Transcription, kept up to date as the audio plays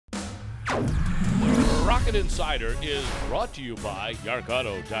The Rocket Insider is brought to you by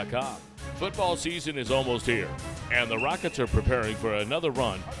YarkAuto.com. Football season is almost here, and the Rockets are preparing for another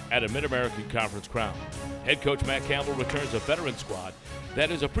run at a Mid-American Conference crown. Head coach Matt Campbell returns a veteran squad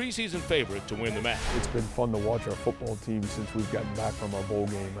that is a preseason favorite to win the match. It's been fun to watch our football team since we've gotten back from our bowl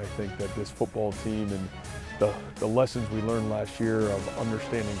game. I think that this football team and the lessons we learned last year of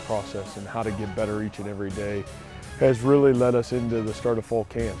understanding process and how to get better each and every day has really led us into the start of fall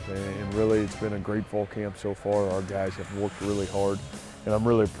camp. And really, it's been a great fall camp so far. Our guys have worked really hard, and I'm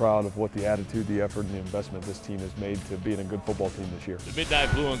really proud of what the attitude, the effort, and the investment this team has made to being a good football team this year. The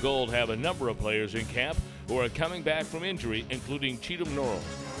Midnight Blue and Gold have a number of players in camp who are coming back from injury, including Cheatham Norrells,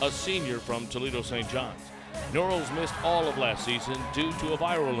 a senior from Toledo St. John's. Norrells missed all of last season due to a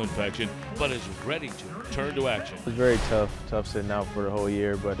viral infection, but is ready to return to action. It was very tough sitting out for the whole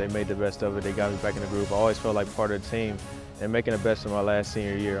year, but they made the best of it. They got me back in the group. I always felt like part of the team, and making the best of my last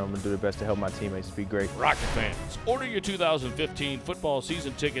senior year, I'm gonna do the best to help my teammates be great. Rocket fans, order your 2015 football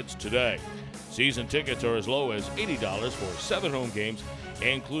season tickets today. Season tickets are as low as $80 for 7 home games,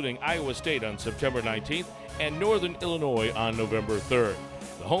 including Iowa State on September 19th and Northern Illinois on November 3rd.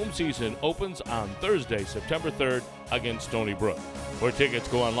 The home season opens on Thursday, September 3rd against Stony Brook. For tickets,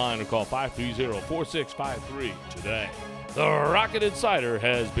 go online or call 530-4653 today. The Rocket Insider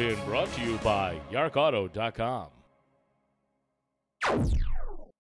has been brought to you by YarkAuto.com.